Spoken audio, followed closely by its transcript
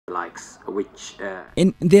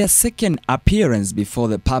In their second appearance before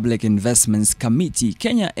the Public Investments Committee,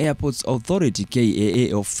 Kenya Airports Authority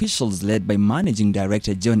KAA officials led by Managing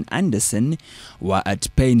Director John Anderson were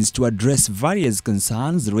at pains to address various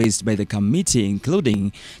concerns raised by the committee,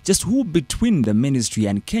 including just who between the ministry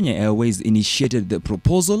and Kenya Airways initiated the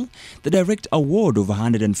proposal, the direct award of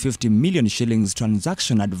 150 million shillings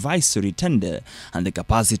transaction advisory tender, and the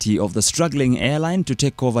capacity of the struggling airline to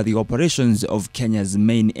take over the operations of Kenya's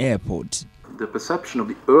main airport. The perception of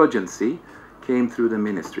the urgency came through the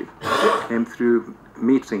ministry, came through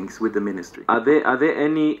meetings with the ministry. Are there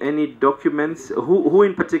any documents? Who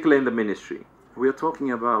in particular in the ministry? We are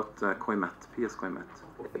talking about Koimet, PS Koimet.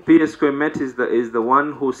 PS Koimet is the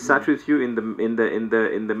one who sat with you in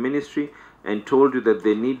the ministry and told you that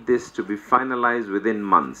they need this to be finalized within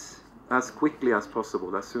months. As quickly as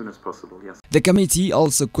possible, as soon as possible, yes. The committee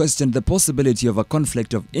also questioned the possibility of a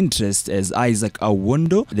conflict of interest, as Isaac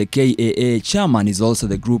Awondo, the KAA chairman, is also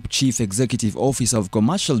the Group Chief Executive Officer of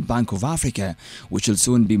Commercial Bank of Africa, which will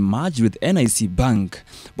soon be merged with NIC Bank.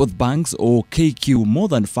 Both banks owe KQ more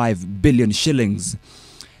than 5 billion shillings.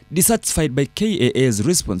 Dissatisfied by KAA's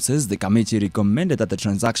responses, the committee recommended that the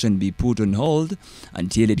transaction be put on hold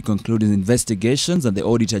until it concludes investigations and the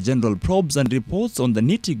Auditor General probes and reports on the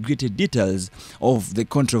nitty-gritty details of the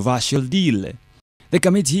controversial deal. The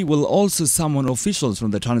committee will also summon officials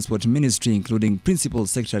from the Transport Ministry, including Principal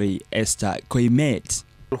Secretary Esther Koimet.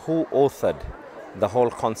 Who authored the whole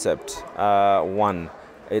concept? One,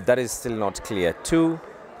 that is still not clear. Two,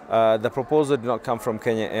 the proposal did not come from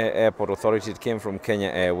Kenya Airport Authority, it came from Kenya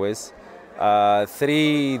Airways.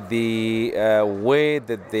 Three, the way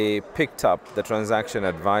that they picked up the transaction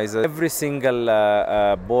advisor. Every single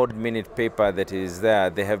board minute paper that is there,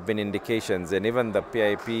 there have been indications, and even the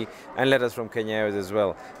PIC and letters from Kenya Airways as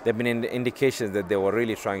well, there have been indications that they were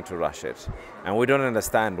really trying to rush it. And we don't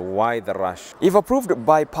understand why the rush. If approved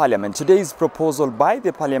by Parliament, today's proposal by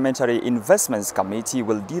the Parliamentary Investments Committee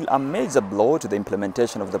will deal a major blow to the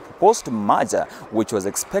implementation of the proposed merger, which was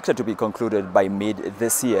expected to be concluded by mid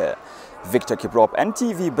this year. Victor Kiprop,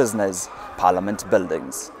 NTV Business, Parliament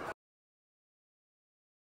Buildings.